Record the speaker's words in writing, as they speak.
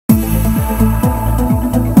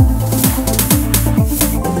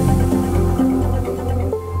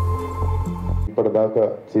ఇప్పటిదాకా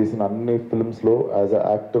చేసిన అన్ని ఫిల్మ్స్లో యాజ్ అ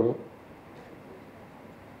యాక్టర్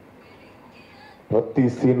ప్రతి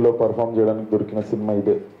సీన్లో పర్ఫామ్ చేయడానికి దొరికిన సినిమా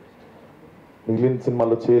ఇదే. మిగిలిన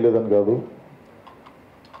సినిమాల్లో చేయలేదని కాదు,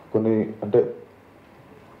 కొన్ని అంటే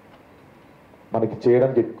మనకి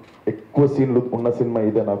చేయడానికి ఎక్కువ సీన్లు ఉన్న సినిమా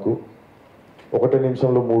ఇదే. నాకు ఒకటే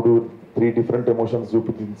నిమిషంలో 3 డిఫరెంట్ ఎమోషన్స్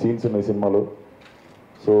చూపించిన సీన్స్ ఉన్నాయి సినిమాలో.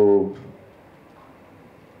 సో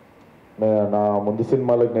నా ముందు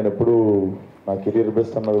సినిమాలకు నేను ఎప్పుడు నా కెరీర్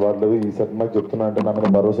బెస్ట్ అన్నది వాడలేదు. ఈ సినిమాకి చెప్తున్నా అంటే నా మీద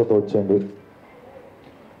భరోసాతో వచ్చేయండి.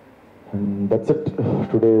 And that's it.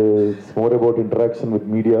 Today it's more about interaction with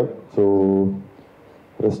media. So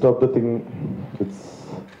rest of the thing, it's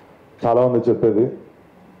చాలా ఉంది చెప్పేది,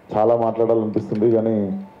 చాలా మాట్లాడాలనిపిస్తుంది, కానీ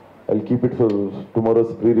I'll keep it for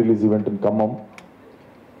tomorrow's pre-release event in Khammam.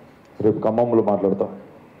 రేపు ఖమ్మంలో మాట్లాడతా.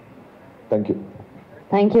 Thank you.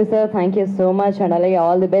 Thank you sir, thank you so much and అలాగే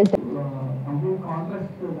all the best.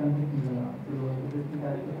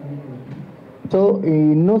 So ఈ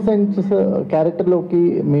ఇన్నోసెంట్స్ క్యారెక్టర్లోకి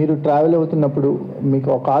మీరు ట్రావెల్ అవుతున్నప్పుడు మీకు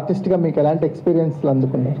ఒక ఆర్టిస్ట్గా మీకు ఎలాంటి ఎక్స్పీరియన్స్లు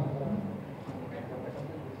అందుకున్నారు?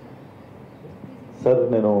 సార్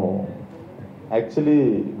నేను యాక్చువల్లీ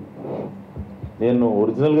నేను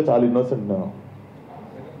ఒరిజినల్గా చాలా ఇన్నోసెంట్ నేను.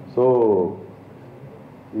 సో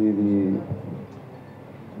ఇది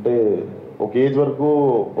అంటే ఒక ఏజ్ వరకు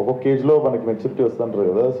ఒక్కొక్క ఏజ్లో మనకి మెచ్యూరిటీ వస్తుంటారు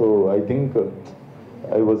కదా. So I think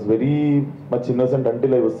I was very much innocent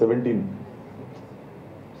until I was 17.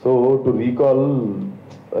 So to recall,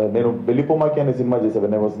 నేను వెళ్ళిపోమాకి అనే సినిమా చేశాను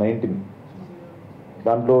వెన్ ఐ వాజ్ 19.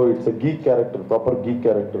 దాంట్లో it's a geek character, proper geek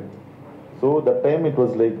character. So that time it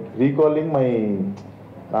was like recalling my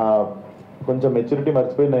కొంచెం maturity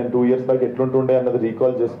మర్చిపోయి నేను 2 years back ఎట్లుంటుండే అన్నది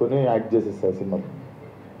recall చేసుకొని act చేసేస్తాను సినిమాలో.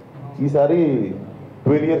 ఈసారి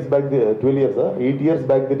 8 years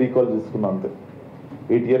బ్యాక్ ది రీకాల్ చేసుకున్నాను అంతే.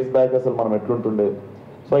 8 years బ్యాక్ అసలు మనం ఎట్లుంటుండే.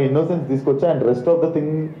 సో ఆ ఇన్నోసెన్స్ తీసుకొచ్చా. And rest of the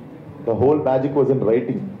thing, the whole magic was in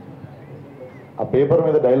writing. ఆ పేపర్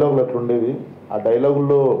మీద డైలాగులు అట్లుండేవి. ఆ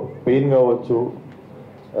డైలాగుల్లో పెయిన్ కావచ్చు,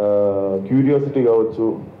 క్యూరియాసిటీ కావచ్చు,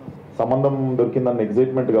 సంబంధం దొరికిందన్న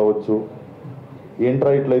ఎగ్జైట్మెంట్ కావచ్చు,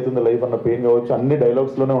 ఏంట్రా ఇట్లా అవుతుంది లైఫ్ అన్న పెయిన్ కావచ్చు, అన్ని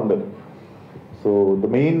డైలాగ్స్లోనే ఉండేది. So the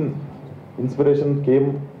main inspiration came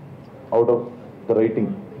out of the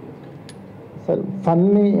writing. Sir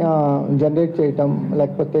funny generate చేయటం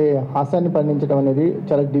లేకపోతే హాస్యాన్ని పండించడం అనేది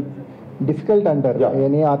చాలా డిఫికల్ట్ అంటారు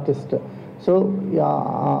ఎనీ ఆర్టిస్ట్. సో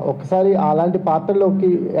ఒకసారి అలాంటి పాత్రలోకి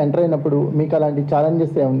ఎంటర్ అయినప్పుడు మీకు అలాంటి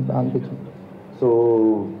ఛాలెంజెస్ అనిపించింది? సో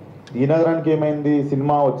ఈ నగరానికి ఏమైంది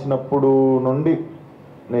సినిమా వచ్చినప్పుడు నుండి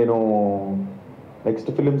నేను నెక్స్ట్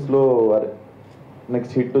ఫిలిమ్స్లో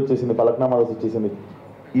నెక్స్ట్ హిట్ వచ్చేసింది, ఫలక్నామాస్ వచ్చేసింది.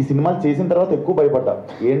 ఈ సినిమాలు చేసిన తర్వాత ఎక్కువ భయపడ్డా.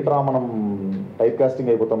 ఏంట్రా మనం టైప్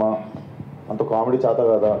కాస్టింగ్ అయిపోతామా, అంత కామెడీ చేత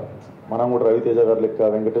కదా, మనం కూడా రవితేజ గారి లెక్క,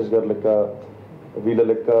 వెంకటేష్ గారి లెక్క, వీళ్ళ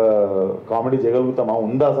లెక్క కామెడీ చేయగలుగుతామా,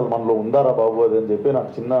 ఉందా అసలు మనలో ఉందారా బాబు అది అని చెప్పి నాకు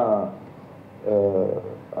చిన్న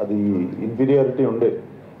అది ఇన్ఫీరియారిటీ ఉండే,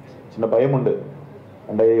 చిన్న భయం ఉండే.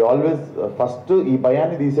 అండ్ ఐ ఆల్వేస్ ఫస్ట్ ఈ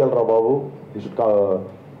భయాన్ని తీసేయాలరా బాబు,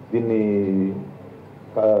 దీన్ని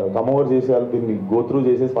కమ్ ఓవర్ చేసేయాలి, దీన్ని గో త్రూ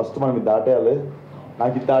చేసేసి ఫస్ట్ మనం ఇది దాటేయాలి.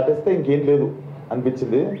 నాకు ఇది దాటేస్తే ఇంకేం లేదు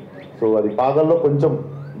అనిపించింది. సో అది పాగల్లో కొంచెం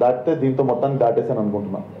దాటితే దీంతో మొత్తానికి దాటేసాను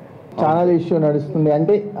అనుకుంటున్నాను. ఛానల్ ఇష్యూ నడుస్తుంది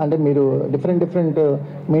అంటే మీరు డిఫరెంట్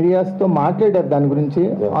మీడియాస్తో మాట్లాడారు దాని గురించి.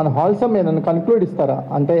 ఆన్ హాల్సమ్ ఏదైనా కన్క్లూడ్ ఇస్తారా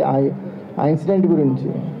అంటే ఆ ఇన్సిడెంట్ గురించి?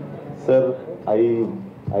 Sir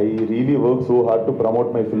I really work so hard to promote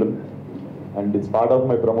my film, and it's part of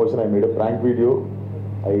my promotion. I made a prank video.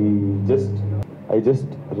 I just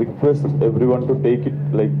request everyone to take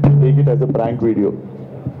it as a prank video.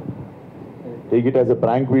 Take it as a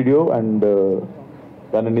prank video and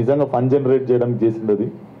దాన్ని నిజంగా fun generate చేయడానికి చేసింది అది.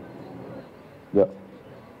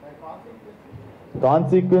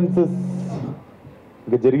 Consequences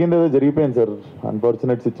ఇంకా జరిగిందేదో జరిగిపోయింది sir.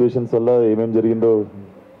 Unfortunate situations వల్ల ఏమేమి జరిగిందో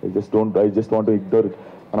I just want to ignore it.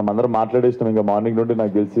 మనం అందరం మాట్లాడేసినాం ఇంకా మార్నింగ్ నుండి.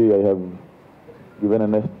 నాకు తెలిసి I have given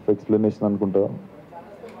N explanation అనుకుంటా.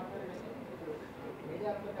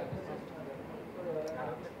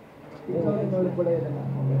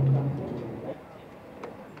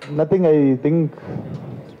 Nothing. I think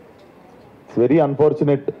it's very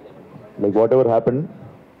unfortunate like what ever happened.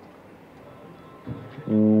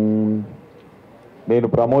 నేను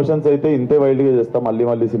ప్రమోషన్స్ అయితే ఇంతే వైల్డ్గా చేస్తాను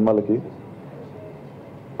మళ్ళీ సినిమాలకి.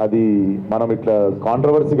 అది మనం ఇట్లా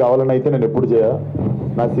కాంట్రవర్సీ కావాలని అయితే నేను ఎప్పుడు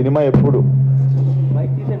నా సినిమా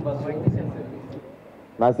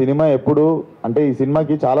ఎప్పుడు అంటే ఈ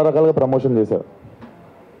సినిమాకి చాలా రకాలుగా ప్రమోషన్ చేశా.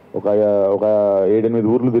 ఒక 7-8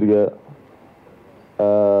 ఊర్లు తిరిగా,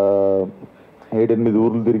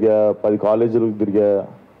 10 కాలేజీలకు తిరిగా,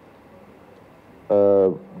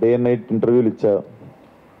 డే అండ్ నైట్ ఇంటర్వ్యూలు ఇచ్చా.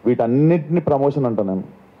 వీటన్నిటిని ప్రమోషన్ అంట నేను.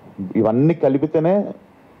 ఇవన్నీ కలిపితేనే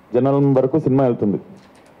జనం వరకు సినిమా వెళ్తుంది.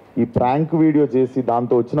 ఈ ప్రాంక్ వీడియో చేసి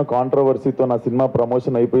దాంతో వచ్చిన కాంట్రవర్సీతో నా సినిమా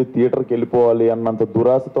ప్రమోషన్ అయిపోయి థియేటర్కి వెళ్ళిపోవాలి అన్నంత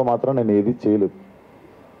దురాశతో మాత్రం నేను ఏది చేయలేదు.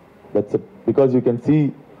 That's it. Because you can see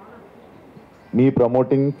me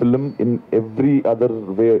promoting film in every other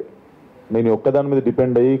way. నేను ఒక్కదాని మీద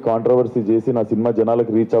డిపెండ్ అయ్యి కాంట్రవర్సీ చేసి నా సినిమా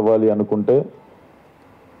జనాలకు రీచ్ అవ్వాలి అనుకుంటే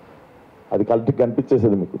అది కల్టికి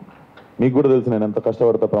కనిపించేసేది. మీకు కూడా తెలుసు నేను ఎంత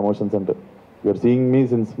కష్టపడతా ప్రమోషన్స్ అంటే. You're seeing me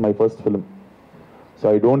since my first film. So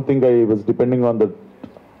I don't think I was depending on that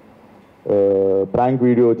prank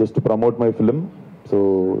video just to promote my film. So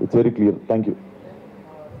it's very clear. Thank you.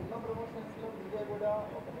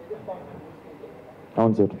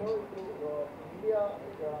 అవును సార్.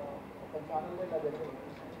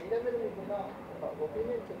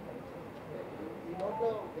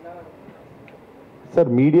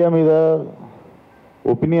 సార్ మీడియా మీద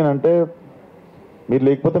opinion అంటే మీరు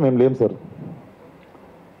లేకపోతే మేము లేం sir.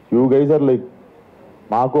 You guys are like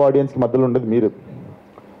మాకు ఆడియన్స్కి మధ్యలో ఉండేది మీరు.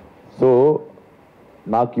 సో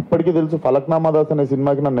నాకు ఇప్పటికీ తెలుసు ఫలక్నామా దాస్ అనే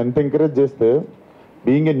సినిమాకి నన్ను ఎంత ఎంకరేజ్ చేస్తే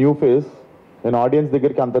బీయింగ్ ఏ న్యూ ఫేస్ నేను ఆడియన్స్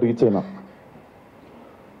దగ్గరికి అంత రీచ్ అయినా.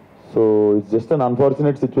 So it's just an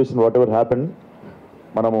unfortunate situation what ever happen.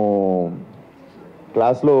 మనము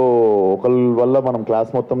క్లాస్లో ఒకరి వల్ల మనం క్లాస్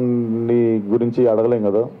మొత్తంని గురించి అడగలేం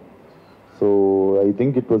కదా. So I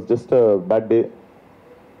think it was just bad day.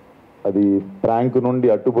 అది ప్రాంక్ నుండి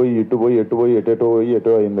అటుపోయి ఇటుపోయి ఎటెటో పోయి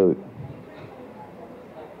ఎటో అయింది అది.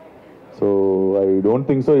 So I don't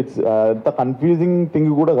think so it's అంత కన్ఫ్యూజింగ్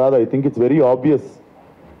థింగ్ కూడా కాదు. I think it's very obvious.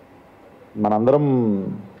 మనందరం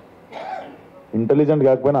ఇంటెలిజెంట్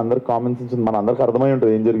కాకపోయినా అందరికి కామన్ సెన్స్ మన అందరికి అర్థమై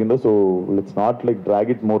ఉంటుంది ఏం జరిగిందో. So let's not like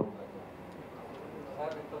drag it more.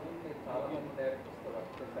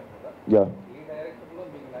 Yeah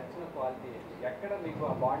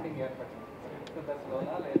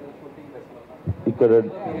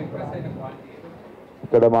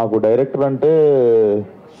ఇక్కడ మాకు డైరెక్టర్ అంటే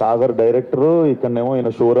సాగర్ డైరెక్టరు, ఇక్కడనేమో ఈయన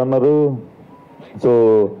షో రన్నరు. సో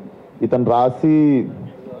ఇతను రాసి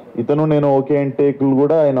ఇతను నేను ఓకే టేకులు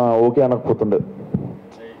కూడా ఆయన ఓకే అనకపోతుండే.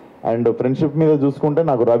 అండ్ ఫ్రెండ్షిప్ మీద చూసుకుంటే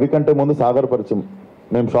నాకు రవి కంటే ముందు సాగర్ పరిచయం.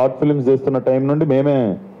 మేము షార్ట్ ఫిల్మ్స్ చేస్తున్న టైం నుండి మేమే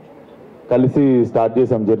కలిసి స్టార్ట్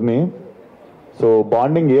చేసాం జర్నీ. సో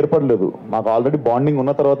బాండింగ్ ఏర్పడలేదు మాకు. ఆల్రెడీ బాండింగ్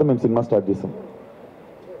ఉన్న తర్వాత మేము సినిమా స్టార్ట్ చేసాం.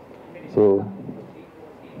 సో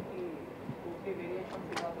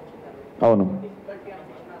అవును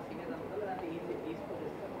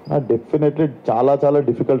డెఫినెట్లీ చాలా చాలా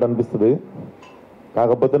డిఫికల్ట్ అనిపిస్తుంది.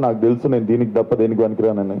 కాకపోతే నాకు తెలుసు నేను దీనికి తప్ప దేనికి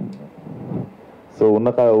పనికిరానని. సో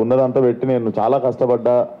ఉన్నదంతా పెట్టి నేను చాలా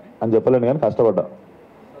కష్టపడ్డా అని చెప్పలేను కానీ కష్టపడ్డా.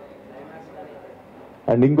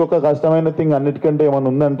 అండ్ ఇంకొక కష్టమైన థింగ్ అన్నిటికంటే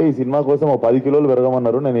ఏమన్నా ఉందంటే ఈ సినిమా కోసం 10 కిలోలు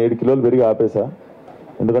పెరగమన్నారు. నేను 7 కిలోలు పెరిగి ఆపేసా.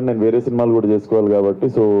 ఎందుకంటే నేను వేరే సినిమాలు కూడా చేసుకోవాలి కాబట్టి.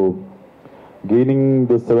 So gaining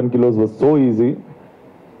those 7 kilos was so easy.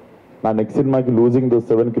 నా నెక్స్ట్ సినిమాకి losing those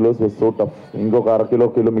 7 kilos was so tough. ఇంకొక 1/2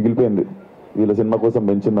 కిలో మిగిలిపోయింది వీళ్ళ సినిమా కోసం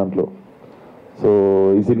పెంచిన దాంట్లో. సో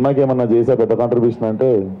ఈ సినిమాకి ఏమన్నా చేసా పెద్ద కాంట్రిబ్యూషన్ అంటే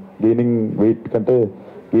గెయినింగ్ వెయిట్ కంటే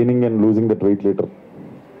gaining and losing that wait later.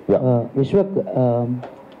 Vishwak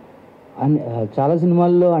చాలా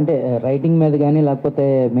సినిమాల్లో అంటే రైటింగ్ మీద కానీ లేకపోతే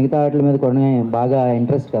మిగతా వాటి మీద కూడా బాగా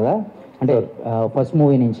ఇంట్రెస్ట్ కదా, అంటే ఫస్ట్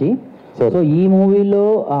మూవీ నుంచి. సో ఈ మూవీలో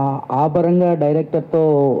ఆ పరంగా డైరెక్టర్తో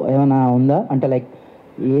ఏమైనా ఉందా? అంటే లైక్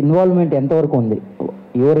ఇన్వాల్వ్మెంట్ ఎంతవరకు ఉంది,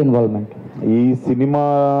 యువర్ ఇన్వాల్వ్మెంట్? ఈ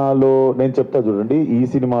సినిమాలో నేను చెప్తా చూడండి. ఈ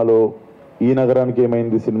సినిమాలో ఈ నగరానికి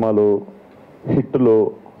ఏమైంది సినిమాలో, హిట్లో,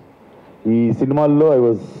 ఈ సినిమాల్లో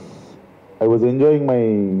I was enjoying my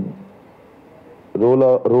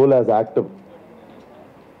role as actor.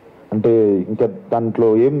 అంటే ఇంకా దాంట్లో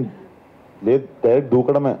ఏం లేదు, డైరెక్ట్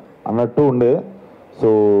దూకడమే అన్నట్టు ఉండే. సో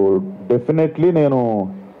డెఫినెట్లీ నేను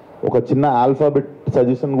ఒక చిన్న ఆల్ఫాబెట్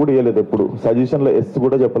సజెషన్ కూడా ఇవ్వలేదు ఎప్పుడు. సజెషన్లో ఎస్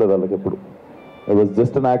కూడా చెప్పలేదు వాళ్ళకి ఎప్పుడు. I was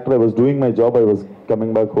just an actor. I was doing my job. I was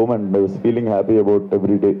coming back home and I was feeling happy about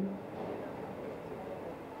every day.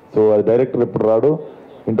 So అది డైరెక్టర్ ఎప్పుడు రాడు,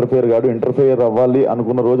 ఇంటర్ఫియర్ కాడు. ఇంటర్ఫియర్ అవ్వాలి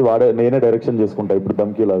అనుకున్న రోజు నేనే డైరెక్షన్ చేసుకుంటా ఇప్పుడు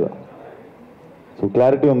ధమ్కీలాగా. సో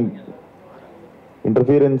క్లారిటీ ఉంది,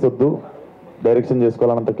 ఇంటర్ఫియరెన్స్ వద్దు, డైరెక్షన్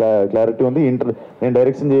చేసుకోవాలన్నంత క్లారిటీ ఉంది. నేను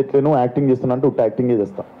డైరెక్షన్ చేయట్లేను, యాక్టింగ్ చేస్తున్నా అంటే ఉట్టి యాక్టింగే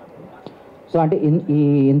చేస్తా. సో అంటే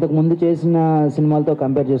ఇంతకు ముందు చేసిన సినిమాలతో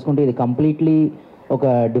కంపేర్ చేసుకుంటే ఇది కంప్లీట్లీ ఒక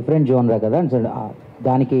డిఫరెంట్ జోనరా కదా.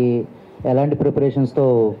 దానికి ఎలాంటి ప్రిపరేషన్స్తో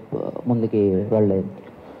ముందుకి వెళ్ళలేదు?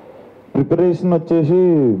 ప్రిపరేషన్ వచ్చేసి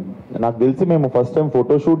నాకు తెలిసి మేము ఫస్ట్ టైం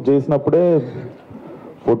ఫోటోషూట్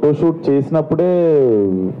చేసినప్పుడే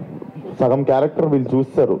సగం క్యారెక్టర్ వీళ్ళు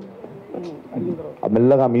చూస్తారు.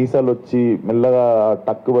 మెల్లగా మీసాలు వచ్చి మెల్లగా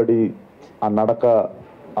టక్కుబడి ఆ నడక,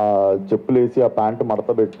 ఆ చెప్పులేసి ఆ ప్యాంటు మడత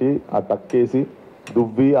పెట్టి ఆ టక్కేసి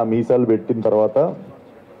దువ్వి ఆ మీసాలు పెట్టిన తర్వాత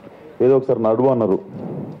ఏదో ఒకసారి నడువు అన్నారు.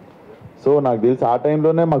 సో నాకు తెలిసి ఆ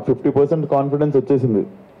టైంలోనే మాకు 50% కాన్ఫిడెన్స్ వచ్చేసింది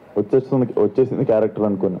క్యారెక్టర్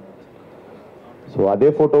అనుకుని. సో అదే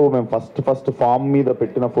ఫోటో మేము ఫస్ట్ ఫామ్ మీద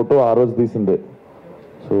పెట్టిన ఫోటో ఆ రోజు తీసిందే.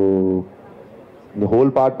 So the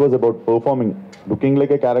whole part was about performing. Looking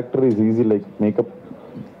like A character is easy, like makeup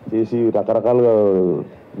చేసి రకరకాలుగా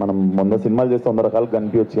మనం 100 సినిమాలు చేస్తే 100 రకాలుగా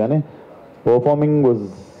కనిపించచ్చు, కానీ పర్ఫార్మింగ్ వాజ్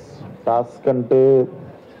టాస్క్ అంటే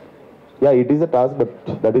yeah it is a task, but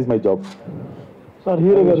that is my job. Sir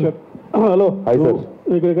hero గారు, హలో. Hi sir.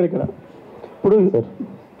 ఇక్కడ ఇప్పుడు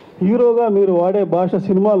హీరోగా మీరు వాడే భాష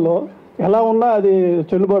సినిమాల్లో ఎలా ఉన్నా అది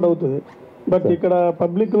చెల్లుబాటు అవుతుంది. బట్ ఇక్కడ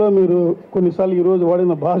పబ్లిక్లో మీరు కొన్నిసార్లు ఈరోజు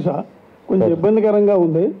వాడిన భాష కొంచెం ఇబ్బందికరంగా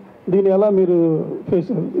ఉంది. దీన్ని ఎలా మీరు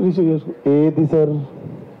రిసీవ్ చేసుకుంటారు? ఏది సార్?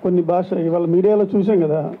 కొన్ని భాష ఇవాళ మీడియాలో చూసాం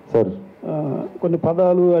కదా సార్, కొన్ని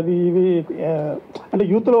పదాలు అవి ఇవి అంటే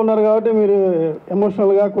యూత్లో ఉన్నారు కాబట్టి మీరు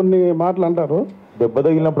ఎమోషనల్గా కొన్ని మాటలు అంటారు. దెబ్బ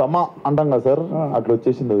తగిలినప్పుడు అమ్మ అంటాం కదా సార్, అట్లా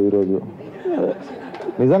వచ్చేసింది అది ఈరోజు.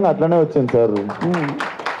 నిజంగా అట్లనే వచ్చింది సార్.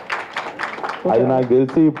 అది నాకు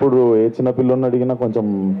తెలిసి ఇప్పుడు ఏ చిన్న పిల్లని అడిగినా కొంచెం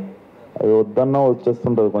అది వద్దన్నా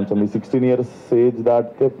వచ్చేస్తుంటుంది. కొంచెం ఈ 16 years ఏజ్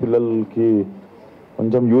దాటితే పిల్లలకి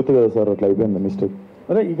కొంచెం యూత్ కదా సార్, అట్లా అయిపోయింది మిస్టేక్.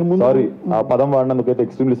 సారీ, ఆ పదం వాడినందుకైతే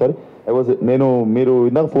ఎక్స్ట్రీమ్లీ సారీ. మీరు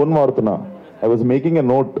ఇందాక ఫోన్ వాడుతున్నా, I was making a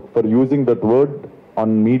note for using that word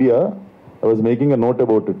on media. I was making a note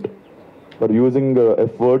about it for using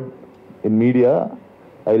F word in media.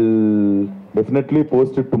 I'll definitely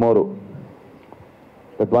post it tomorrow.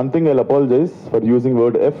 That one thing I'll apologize for using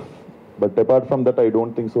word F, but apart from that I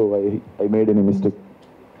don't think so I made any mistake.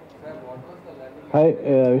 Hi,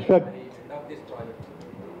 Vishwak.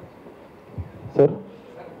 Sir?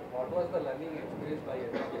 What was the learning experience by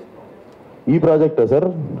end of this project? ఈ ప్రాజెక్టా sir?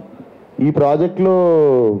 ఈ ప్రాజెక్ట్లో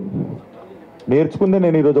నేర్చుకుందే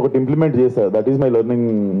నేను ఈరోజు ఒకటి implement చేశా. That is my learning,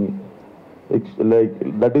 like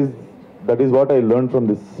that is what I learned from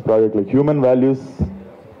this project, like human values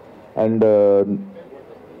and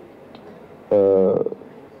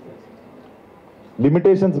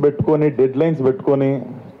limitations పెట్టుకొని, deadlines పెట్టుకొని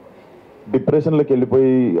డిప్రెషన్లోకి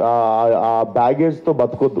వెళ్ళిపోయి ఆ బ్యాగేజ్తో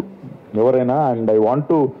బతకొద్దు ఎవరైనా. And I want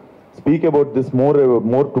to speak about this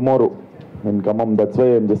more tomorrow in Khammam. That's why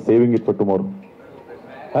I'm just saving it for tomorrow.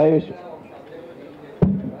 Hi,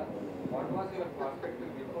 What was your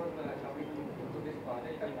perspective before coming to this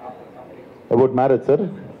project and after coming? About marriage, sir?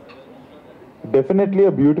 Definitely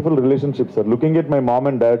a beautiful relationship, sir. Looking at my mom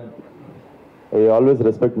and dad, I always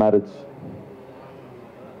respect marriage.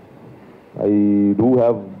 I do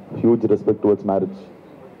have huge respect towards marriage.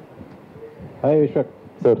 Hi Vishwak.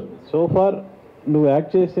 Sir, so far నువ్వు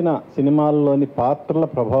act చేసిన సినిమాల్లోని పాత్రల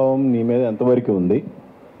ప్రభావం నీ మీద ఎంతవరకు ఉంది?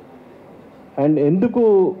 And ఎందుకు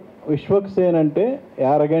విశ్వక్ సేన్ అంటే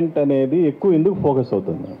యారగెంట్ అనేది ఎక్కువ ఎందుకు ఫోకస్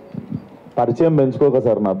అవుతుంది? పరిచయం పెంచుకోక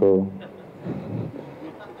సార్ నాతో.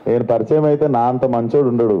 నేను పరిచయం అయితే నా అంత మంచోడు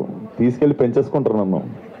ఉండడు, తీసుకెళ్ళి పెంచేసుకుంటారు నన్ను.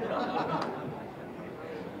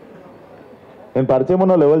 నేను పరిచయం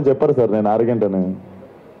ఉన్న లెవెల్ చెప్పరు సార్ నేను ఆరగెంట్ అని.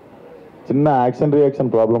 చిన్న యాక్షన్ రియాక్షన్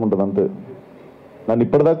ప్రాబ్లం ఉంటుంది అంతే. నన్ను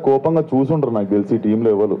ఇప్పటిదాకా కోపంగా చూసుంటారు నాకు తెలిసి టీంలో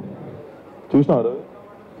ఎవరు చూసినారు.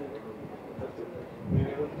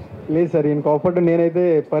 లేదు సార్, ఈయన కోపడ్డ నేనైతే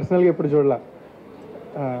పర్సనల్గా ఎప్పుడు చూడలా,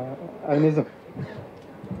 అది నిజం.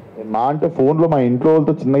 నా అంటే ఫోన్లో మా ఇంట్లో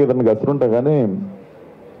వాళ్ళతో చిన్నగా ఏదన్నా గసురుంటా, కానీ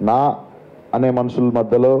నా అనే మనుషుల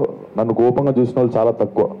మధ్యలో నన్ను కోపంగా చూసిన వాళ్ళు చాలా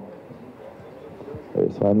తక్కువ.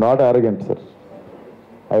 So I'm not arrogant sir,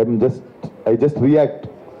 I just react.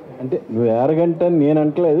 అంటే నువ్వు యారగెంట్ అని నేను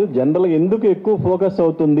అంటలేదు, జనరల్గా ఎందుకు ఎక్కువ ఫోకస్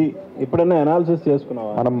అవుతుంది ఎప్పుడైనా అనాలిసిస్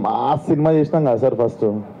చేసుకున్నావా? మనం ఆ సినిమా చేసినాం కదా సార్, ఫస్ట్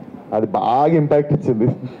అది బాగా ఇంపాక్ట్ ఇచ్చింది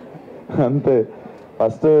అంతే.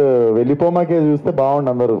 ఫస్ట్ వెళ్ళిపోమాకే చూస్తే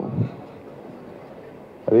బాగుండు అందరూ.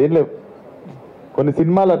 అదేం లేవు, కొన్ని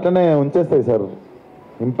సినిమాలు అట్లనే ఉంచేస్తాయి sir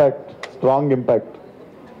impact, strong impact.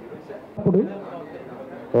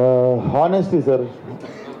 Honesty sir,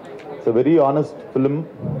 it's a very honest film.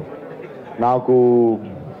 నాకు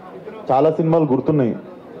చాలా సినిమాలు గుర్తున్నాయి,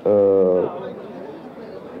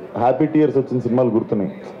 హ్యాపీ టీయర్స్ వచ్చిన సినిమాలు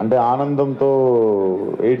గుర్తున్నాయి. అంటే ఆనందంతో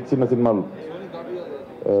ఏడ్చిన సినిమాలు,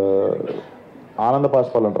 ఆనంద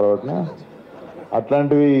పాష్పాలు అంటారు వాటిని.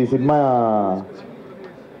 అట్లాంటివి ఈ సినిమా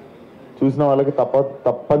చూసిన వాళ్ళకి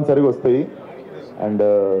తప్పనిసరిగా వస్తాయి. అండ్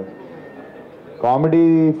కామెడీ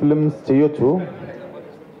ఫిలిమ్స్ చేయొచ్చు,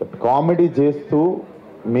 బట్ కామెడీ చేస్తూ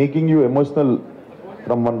making you emotional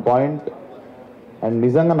from one point. And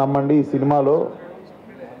నిజంగా నమ్మండి, ఈ సినిమాలో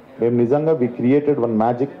మేము నిజంగా వి క్రియేటెడ్ వన్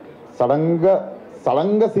మ్యాజిక్.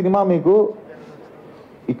 సడన్గా సినిమా మీకు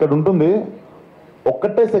ఇక్కడ ఉంటుంది,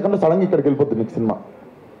 ఒక్కటే సెకండ్ సడన్గా ఇక్కడికి వెళ్ళిపోతుంది మీకు సినిమా.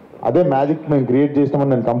 అదే మ్యాజిక్ మేము క్రియేట్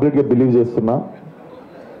చేసినామని నేను కంప్లీట్గా బిలీవ్ చేస్తున్నా.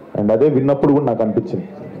 అండ్ అదే విన్నప్పుడు కూడా నాకు అనిపించింది.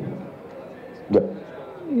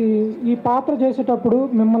 ఈ పాత్ర చేసేటప్పుడు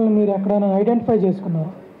మిమ్మల్ని మీరు ఎక్కడైనా ఐడెంటిఫై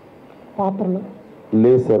చేసుకున్నారు పాత్రలో?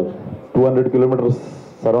 లేదు సార్, 200 కిలోమీటర్స్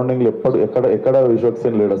సరౌండింగ్లో ఎక్కడ విశ్వక్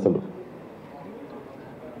సేన్ లేడు అసలు.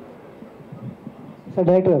 సార్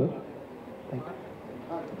డైరెక్టర్ గారు,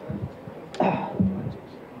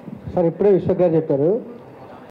 సార్ ఇప్పుడే విశ్వక్ గారు చెప్పారు